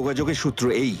গোডাউনের যোগাযোগের সূত্র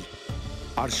এই,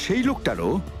 আর সেই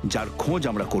লোকটারও যার খোঁজ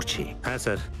আমরা করছি। হ্যাঁ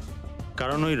স্যার,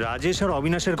 কারণ ওই রাজেশ আর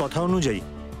অবিনাশের কথা অনুযায়ী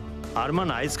আরমান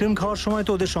আইসক্রিম খাওয়ার সময়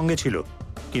তো ওদের সঙ্গে ছিল,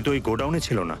 কিন্তু ওই গোডাউনে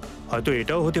ছিল না। হয়তো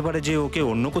এটাও হতে পারে যে ওকে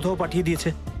অন্য কোথাও পাঠিয়ে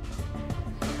দিয়েছে।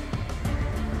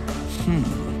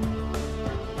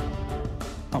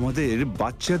 আমাদের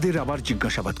বাচ্চাদের আবার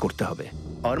জিজ্ঞাসাবাদ করতে হবে।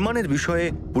 আরমানের বিষয়ে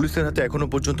পুলিশের হাতে এখনো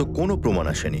পর্যন্ত কোনো প্রমাণ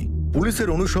আসেনি। পুলিশের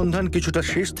অনুসন্ধান কিছুটা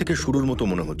শেষ থেকে শুরুর মতো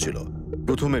মনে হচ্ছিল।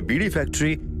 প্রথমে বিড়ি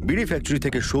ফ্যাক্টরি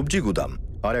থেকে সবজি গুদাম,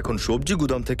 আর এখন সবজি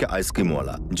গুদাম থেকে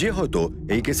আইসক্রিমওয়ালা, যে হয়তো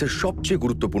এই কেসের সবচেয়ে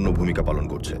গুরুত্বপূর্ণ ভূমিকা পালন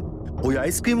করছে। ওই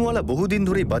আইসক্রিমওয়ালা বহুদিন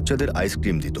ধরেই বাচ্চাদের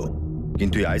আইসক্রিম দিত,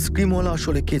 কিন্তু এই আইসক্রিমওয়ালা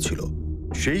আসলে কে ছিল?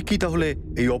 সেই কি তাহলে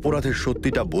এই অপরাধের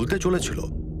সত্যিটা বলতে চলেছিল,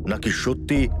 নাকি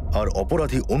সত্যি আর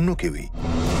অপরাধী অন্য কেউই?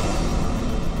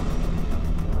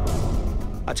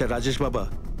 আচ্ছা রাজেশ বাবা,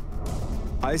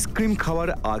 আইসক্রিম খাওয়ার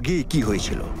আগে কি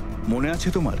হয়েছিল মনে আছে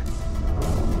তোমার?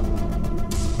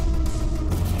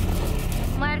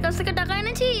 মায়ের কাছ থেকে টাকা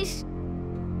এনেছিস?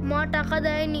 মা টাকা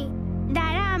দেয়নি।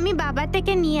 দাঁড়া, আমি বাবা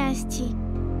থেকে নিয়ে আসছি।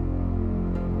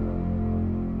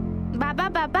 বাবা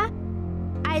বাবা,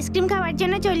 আইসক্রিম খাওয়ার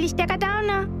জন্য 40 টাকা দাও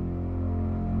না।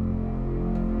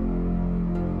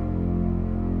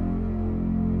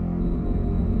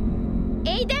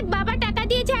 এই দেখ, বাবা টাকা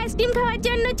দিয়েছে আইসক্রিম খাওয়ার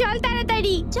জন্য। চল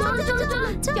তাড়াতাড়ি, চল চল চল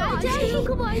চল যাই।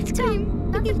 খুব আইসক্রিম,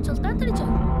 চল তাড়াতাড়ি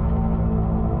চল।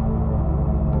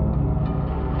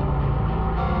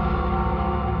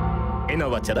 এই নাও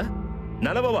বাচ্চারা।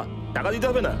 না না বাবা, টাকা দিতে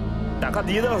হবে না, টাকা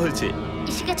দিয়ে দেওয়া হয়েছে।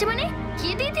 এসে গেছে মানে?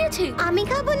 কে দিয়ে দিয়েছে? আমি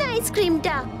খাবো না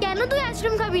আইসক্রিমটা। কেন তুই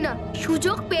আইসক্রিম খাবি না?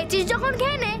 সুযোগ পেয়েছিস যখন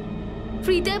খেয়ে নে।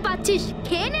 ফ্রিতে পাচ্ছিস,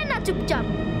 খেয়ে নে না চুপচাপ।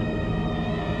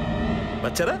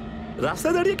 বাচ্চারা,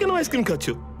 রাস্তায় দাঁড়িয়ে কেন আইসক্রিম খাচ্ছ?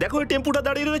 দেখো এই টেম্পুটা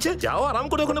দাঁড়িয়ে রয়েছে, যাও আরাম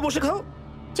করে ওখানে বসে খাও।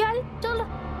 চল চলো,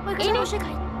 ওখানে বসে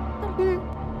খাই।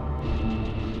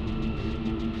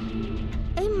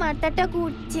 এই মাথাটা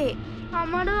ঘুরছে।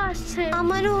 আমারও আসছে।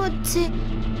 আমারও হচ্ছে।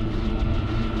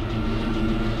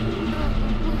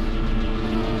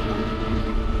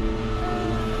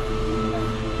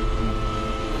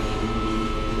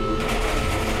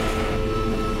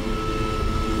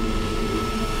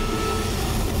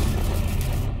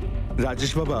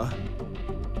 রাজেশ বাবা,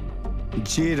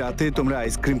 যে রাতে তোমরা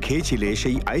আইসক্রিম খেয়েছিলে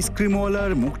সেই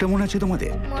আইসক্রিমওয়ালার মুখটা মনে আছে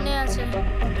তোমাদের? মনে আছে।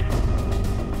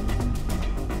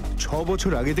 6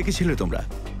 বছর আগে থেকে ছিলে তোমরা।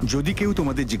 যদি কেউ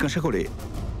তোমাদের জিজ্ঞাসা করে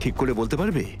ঠিক করে বলতে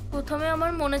পারবে? প্রথমে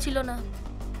আমার মনে ছিল না,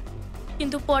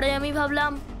 কিন্তু পরে আমি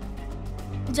ভাবলাম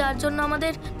যার জন্য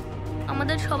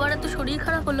আমাদের সবার এত শরীর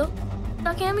খারাপ হলো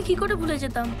তাকে আমি কি করে ভুলে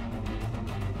যেতাম।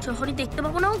 যখনই দেখতে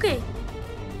পাবো না ওকে,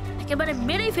 একেবারে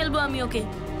মেরেই ফেলবো আমি ওকে।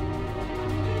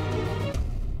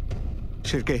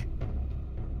 শেরকে,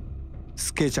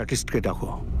 স্কেচ আর্টিস্টকে ডাকো।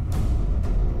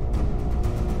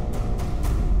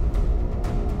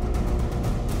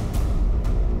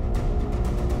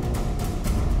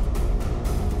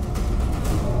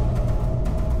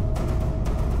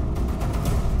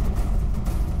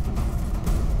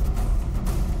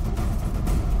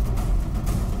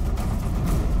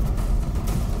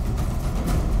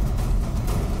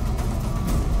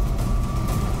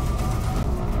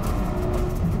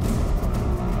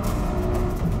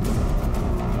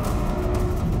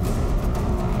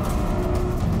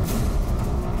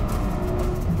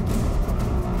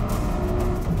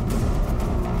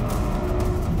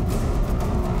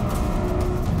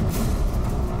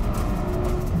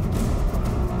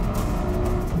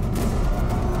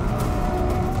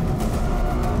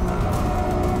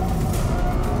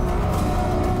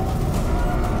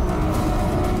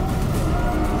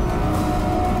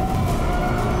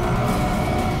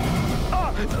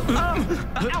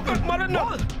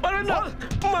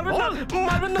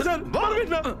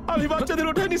 আমি বাচ্চাদের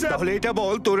ওঠাইনি স্যার। তাহলে এটা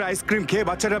বল, তোর আইসক্রিম খেয়ে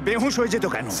বাচ্চারা বেহুশ হয়ে যেত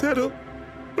কেন? স্যার,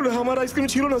 ওটা আমার আইসক্রিম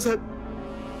ছিল না স্যার।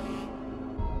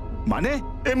 মানে?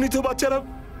 এমনি তো বাচ্চারা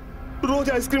রোজ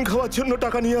আইসক্রিম খাওয়ার জন্য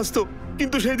টাকা নিয়ে আসতো,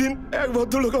 কিন্তু সেই দিন এক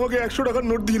ভদ্রলোক আমাকে 100 টাকার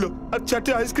নোট দিল আর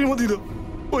 4টে আইসক্রিমও দিল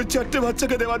ওই 4টে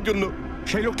বাচ্চাকে দেওয়ার জন্য।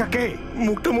 সেই লোকটা কে?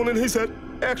 মুখটা মনে নেই স্যার।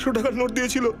 100 টাকার নোট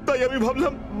দিয়েছিল, তাই আমি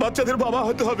ভাবলাম বাচ্চাদের বাবা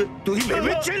হতে হবে। তুই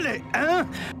ভেবেছিলে?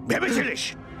 ভেবেছিলিস?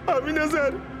 আমি না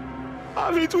স্যার,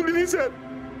 আমি তুলিনি স্যার।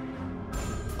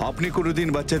 আপনি কোনোদিন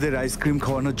বাচ্চাদের আইসক্রিম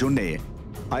খাওয়ানোর জন্য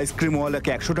আইসক্রিমওয়ালাকে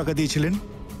 100 টাকা দিয়েছিলেন?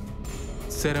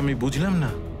 স্যার আমি বুঝলাম না।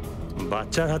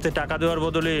 বাচ্চার হাতে টাকা দেওয়ার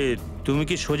বদলে তুমি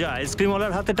কি সোজা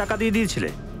আইসক্রিমওয়ালার হাতে টাকা দিয়ে দিয়েছিলে?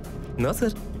 না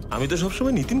স্যার, আমি তো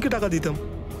সবসময় নিতিনকে টাকা দিতাম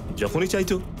যখনই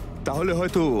চাইতো। তাহলে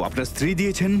হয়তো আপনার স্ত্রী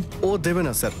দিয়েছেন। ও দেবে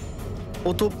না স্যার, ও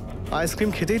তো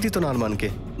আইসক্রিম খেতেই দিত না আরমানকে।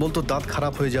 বলতো দাঁত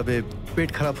খারাপ হয়ে যাবে, পেট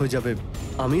খারাপ হয়ে যাবে।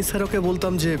 আমি স্যার ওকে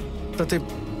বলতাম যে তাতে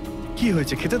কি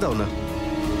হয়েছে, খেতে দাও না।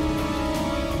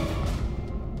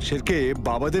 শেরকে,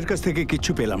 বাবাদের কাছ থেকে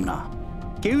কিচ্ছু পেলাম না,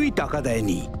 কেউই টাকা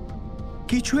দেয়নি।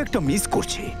 কিছু একটা মিস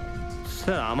করছে।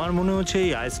 স্যার, আমার মনে হচ্ছে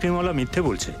এই আইসক্রিমওয়ালা মিথ্যে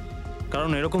বলছে, কারণ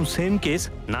এরকম সেম কেস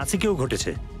নাসিকেও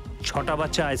ঘটেছে। 6টা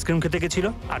বাচ্চা আইসক্রিম খেতে গেছিল,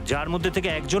 আর যার মধ্যে থেকে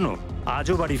একজনও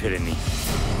আজও বাড়ি ফেরেনি।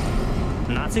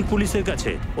 নাসিক পুলিশের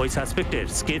কাছে ওই সাসপেক্টের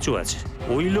স্কেচও আছে।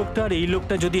 ওই লোকটা আর এই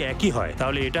লোকটা যদি একই হয়,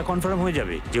 তাহলে এটা কনফার্ম হয়ে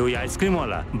যাবে যে ওই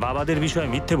আইসক্রিমওয়ালা বাবাদের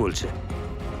বিষয়ে মিথ্যে বলছে।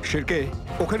 শেরকে,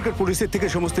 ওখানকার পুলিশের থেকে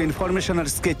সমস্ত ইনফরমেশন আর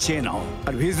স্কেচ চেয়ে নাও,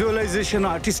 আর ভিজুয়ালাইজেশন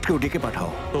আর্টিস্টকেও ডেকে পাঠাও।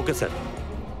 Okay sir.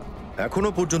 এখনো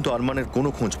পর্যন্ত আরমানের কোনো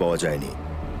খোঁজ পাওয়া যায়নি।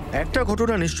 একটা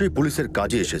ঘটনা নিশ্চয়ই পুলিশের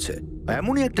কাজে এসেছে।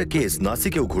 এমনই একটা কেস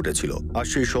নাসিকেও ঘটেছিল, আর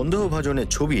সেই সন্দেহভাজনের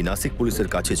ছবি নাসিক পুলিশের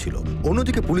কাছে ছিল।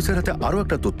 অন্যদিকে পুলিশের হাতে আরো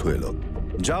একটা তথ্য এলো,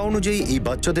 যা অনুযায়ী এই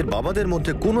বাচ্চাদের বাবাদের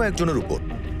মধ্যে কোনো একজনের উপর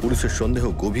পুলিশের সন্দেহ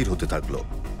গভীর হতে থাকলো।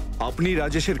 আপনি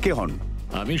রাজেশের কে হন?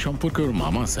 আমি সম্পর্কে ওর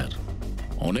মামা স্যার।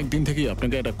 অনেক দিন থেকেই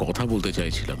আপনাকে একটা কথা বলতে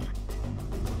চাইছিলাম,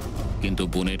 কিন্তু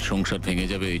বোনের সংসার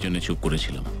ভেঙে যাবে এই জন্য চুপ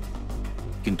করেছিলাম।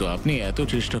 কিন্তু আপনি এত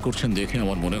চেষ্টা করছেন দেখে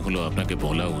আমার মনে হলো আপনাকে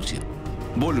বলা উচিত।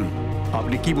 বলুন,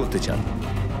 আপনি কি বলতে চান?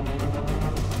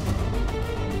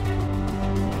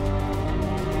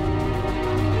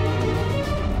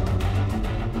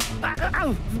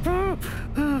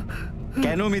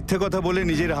 কেন মিথ্যে কথা বলে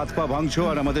নিজের হাত পা ভাঙছো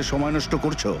আর আমাদের সময় নষ্ট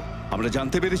করছো? আমরা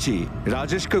জানতে পেরেছি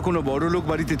রাজেশকে কোনো বড় লোক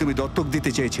বাড়িতে তুমি দত্তক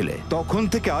দিতে চেয়েছিলে। তখন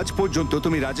থেকে আজ পর্যন্ত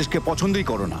তুমি রাজেশকে পছন্দই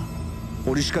করো না।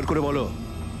 পরিষ্কার করে বলো,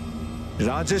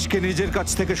 রাজেশকে নিজের কাছ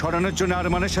থেকে সরানোর জন্য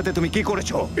আরমানের সাথে তুমি কি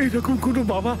করেছো? এরকম কোনো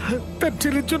বাবা তার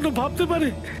ছেলের জন্য ভাবতে পারে?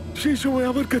 সেই সময়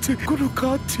আমার কাছে কোনো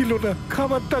কাজ ছিল না,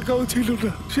 খাবার টাকাও ছিল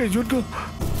না, সেই জন্য।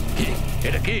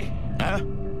 এটা কি? হ্যাঁ,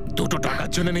 দুটো টাকার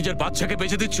জন্য নিজের বাচ্চাকে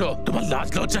বেঁচে দিচ্ছ? তোমার লাজ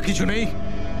লজ্জা কিছু নেই?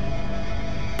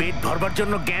 পেট ভরবার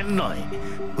জন্য জ্ঞান নয়,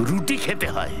 রুটি খেতে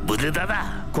হয়, বুঝলে দাদা?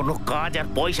 কোনো কাজ আর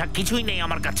পয়সা কিছুই নেই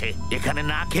আমার কাছে। এখানে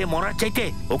না খেয়ে মরার চাইতে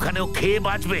ওখানেও খেয়ে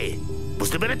বাঁচবে,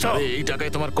 বুঝতে পেরেছ? এই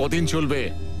টাকায় তোমার কদিন চলবে?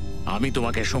 আমি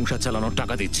তোমাকে সংসার চালানোর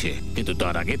টাকা দিচ্ছি, কিন্তু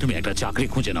তার আগে তুমি একটা চাকরি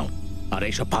খুঁজে নাও আর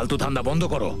এইসব ফালতু ধান্দা বন্ধ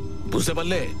করো, বুঝতে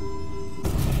পারলে?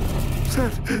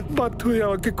 স্যার, বাধ্য হয়ে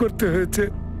আমাকে করতে হয়েছে।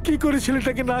 কি করে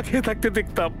ছেলেটাকে না খেয়ে থাকতে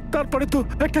দেখতাম? তারপরে তো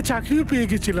একটা চাকরিও পেয়ে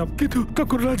গেছিলাম, কিন্তু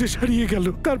তখন রাজেশ হারিয়ে গেল।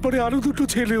 তারপরে আরো দুটো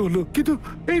ছেলে হলো, কিন্তু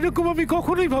এইরকম আমি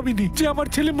কখনোই ভাবিনি যে আমার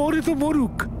ছেলে মরে তো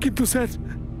মরুক, কিন্তু স্যার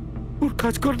ওর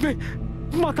কাজ করবে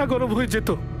মাথা গরম হয়ে যেত।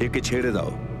 একে ছেড়ে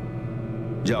দাও,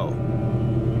 যাও।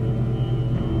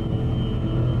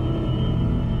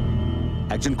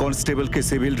 একজন কনস্টেবলকে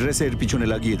সিভিল ড্রেসের পিছনে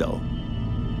লাগিয়ে দাও।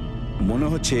 মনে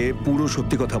হচ্ছে পুরো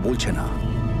সত্যি কথা বলছে না।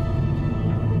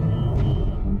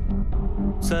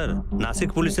 স্যার, নাসিক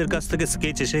পুলিশের কাছ থেকে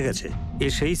স্কেচ এসে গেছে। এ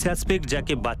সেই সাসপেক্ট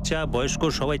যাকে বাচ্চা বয়স্ক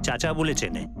সবাই চাচা বলে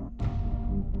চেনে।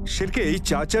 সেরকে এই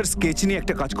চাচার স্কেচ নিয়ে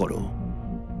একটা কাজ করো।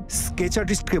 স্কেচ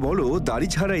আর্টিস্টকে বলো দাড়ি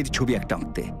ছাড়া এর ছবি একটা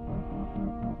আঁকতে।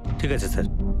 ঠিক আছে স্যার।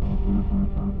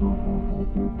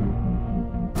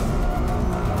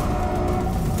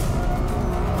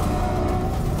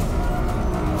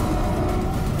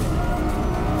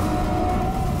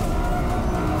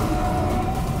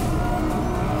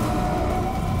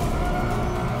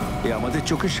 আমাদের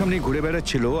চোখের সামনে ঘুরে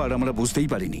বেড়াচ্ছিল আর আমরা বুঝতেই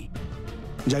পারিনি।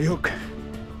 যাই হোক,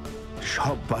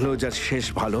 সব ভালো যার শেষ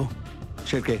ভালো।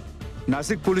 সেরকে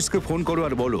নাসিক পুলিশকে ফোন করো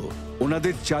আর বলো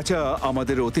ওনাদের চাচা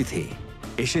আমাদের অতিথি,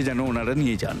 এসে যেন ওনারা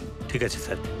নিয়ে যান। ঠিক আছে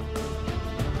স্যার।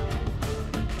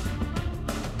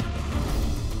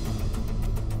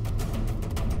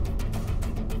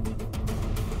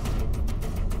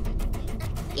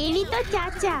 ইনি তো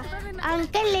চাচা।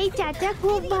 আঙ্কেল, এই চাচা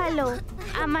খুব ভালো,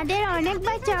 আমাদের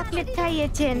অনেকবার চকলেট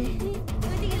খাইয়েছেন।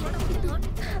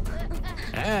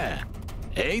 হ্যাঁ,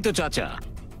 এই তো চাচা।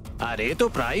 আর এ তো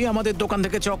প্রায়ই আমাদের দোকান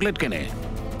থেকে চকলেট কেনে।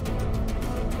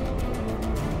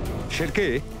 সেরকে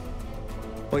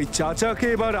ওই চাচাকে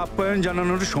এবার আপ্যায়ন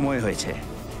জানানোর সময় হয়েছে।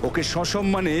 ওকে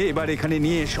সসম্মানে এবার এখানে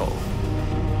নিয়ে এসো।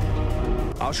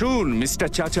 আসুন মিস্টার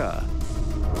চাচা,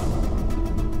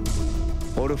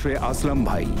 ওরফে আসলাম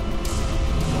ভাই।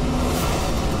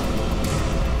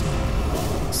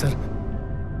 স্যার,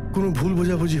 কোনো ভুল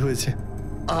বোঝাবুঝি হয়েছে।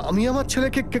 আমি আমার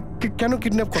ছেলেকে কেন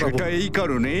কিডন্যাপ করাবো? সেটা এই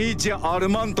কারণেই যে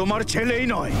আরমান তোমার ছেলেই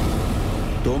নয়।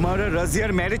 তোমার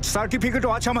রাজিয়ার ম্যারেজ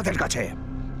সার্টিফিকেটও আছে আমাদের কাছে।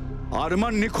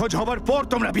 আরমান নিখোঁজ হবার পর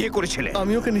তোমরা বিয়ে করেছিলে।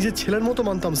 আমি ওকে নিজের ছেলের মতো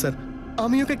মানতাম স্যার।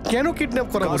 আমি ওকে কেন কিডন্যাপ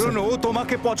করাবো? কারণ ও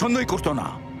তোমাকে পছন্দই করতো না।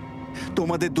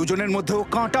 তোমাদের দুজনের মধ্যেও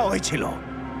কাঁটা হয়েছিল।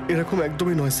 এরকম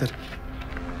একদমই নয় স্যার।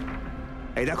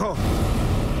 এই দেখো,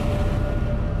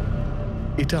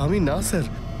 এটা আমি না স্যার।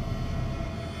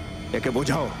 একে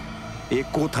বোঝাও এ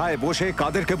কোথায় বসে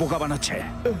কাদেরকে বোকা বানাচ্ছে।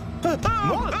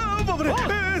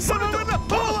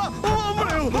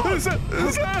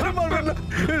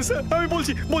 আমি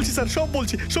বলছি স্যার, সব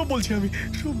বলছি আমি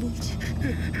সব বলছি।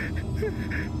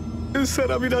 স্যার,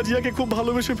 আমি রাজিয়াকে খুব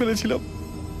ভালোবেসে ফেলেছিলাম,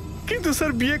 কিন্তু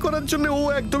স্যার বিয়ে করার জন্য ও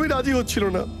একদমই রাজি হচ্ছিল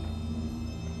না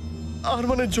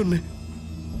আরমানের জন্য।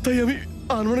 তাই আমি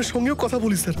আরমানের সঙ্গেও কথা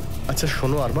বলি স্যার। আচ্ছা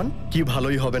শোনো আরমান, কি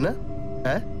ভালোই হবে না?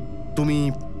 হ্যাঁ, তুমি,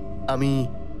 আমি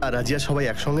আর রাজিয়া সবাই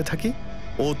একসঙ্গে থাকি।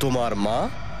 ও তোমার মা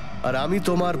আর আমি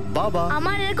তোমার বাবা।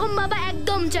 আমার এরকম বাবা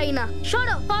একদম চাই না।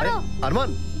 সরো সরো। আরমান,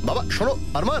 বাবা শোনো।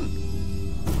 আরমান,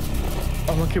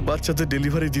 আমাকে বাচ্চাদের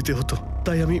ডেলিভারি দিতে হতো,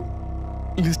 তাই আমি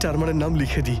লিস্টে আরমানের নাম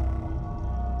লিখে দিই।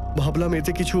 ভাবলাম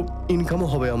এতে কিছু ইনকামও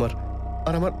হবে আমার,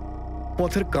 আর আমার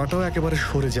পথের কাঁটাও একেবারে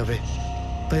সরে যাবে।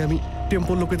 তাই আমি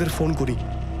টেম্পোর লোকেদের ফোন করি,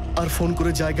 আর ফোন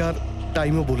করে জায়গার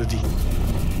টাইমও বলে দিই।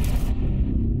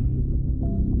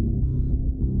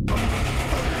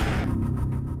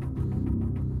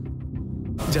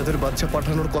 যাদের বাচ্চা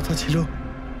পাঠানোর কথা ছিল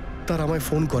তারা আমায়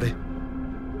ফোন করে,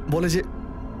 বলে যে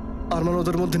আরমান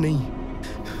ওদের মধ্যে নেই।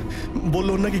 বলল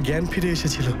ওর নাকি জ্ঞান ফিরে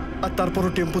এসেছিল, আর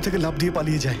তারপরও টেম্পো থেকে লাফ দিয়ে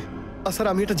পালিয়ে যায়। আর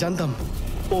স্যার আমি এটা জানতাম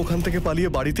ও ওখান থেকে পালিয়ে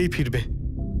বাড়িতেই ফিরবে।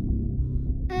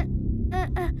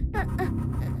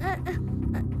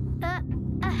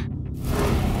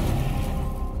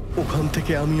 ওখান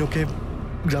থেকে আমি ওকে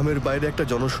গ্রামের বাইরে একটা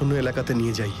জনশূন্য এলাকাতে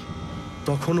নিয়ে যাই।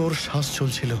 তখন ওর শ্বাস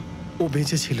চলছিল, ও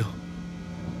বেঁচে ছিল,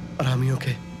 আর আমি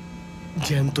ওকে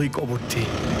জ্যান্তই কবর দিই।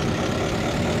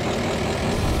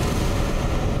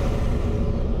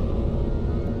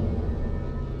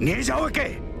 নিয়ে যাও একে।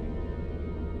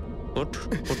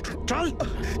 চল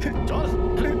চল।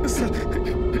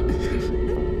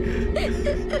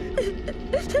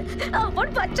 আমার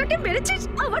বাচ্চাকে মেরেছিস,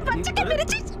 আমার বাচ্চাকে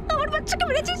মেরেছিস, আমার বাচ্চাকে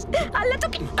মেরেছিস। আল্লাহ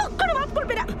তোকে কখনো মাফ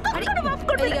করবে না, কখনো মাফ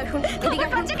করবে না। আমার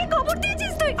বাচ্চাকে কবর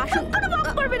দিয়েছিস তুই, কখনো মাফ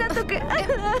করবে না তোকে।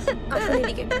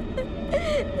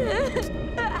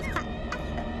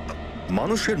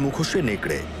 মানুষের মুখোশে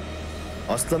নেকড়ে।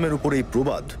 আসলামের উপর এই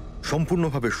প্রবাদ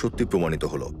সম্পূর্ণভাবে সত্যি প্রমাণিত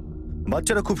হলো।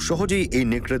 বাচ্চারা খুব সহজেই এই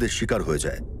নেকড়েদের শিকার হয়ে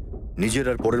যায়, নিজের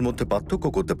আর পরের মধ্যে পার্থক্য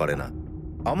করতে পারে না।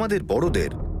 আমাদের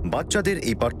বড়দের বাচ্চাদের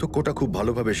এই পার্থক্যটা খুব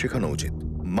ভালোভাবে শেখানো উচিত।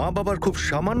 মা বাবার খুব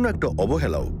সামান্য একটা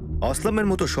অবহেলাও আসলামের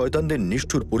মতো শয়তানদের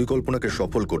নিষ্ঠুর পরিকল্পনাকে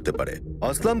সফল করতে পারে।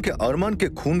 আসলামকে আরমানকে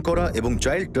খুন করা এবং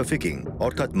চাইল্ড ট্রাফিকিং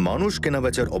অর্থাৎ মানুষ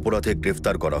কেনাবেচার অপরাধে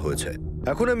গ্রেফতার করা হয়েছে।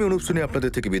 এখন আমি অনুপ সোনি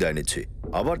আপনাদের থেকে বিদায় নিচ্ছি।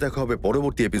 আবার দেখা হবে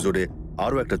পরবর্তী এপিসোডে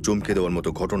আরও একটা চমকে দেওয়ার মতো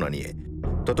ঘটনা নিয়ে।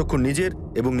 ততক্ষণ নিজের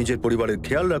এবং নিজের পরিবারের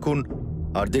খেয়াল রাখুন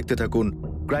আর দেখতে থাকুন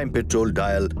ক্রাইম পেট্রোল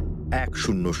ডায়াল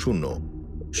 100।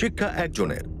 শিক্ষা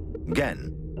একজনের, জ্ঞান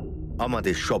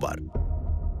আমাদের সবার।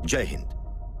 জয় Hind.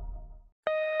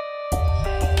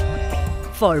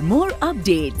 For more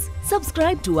updates,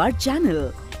 subscribe to our channel,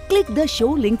 click the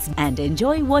show links and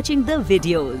enjoy watching the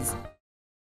videos.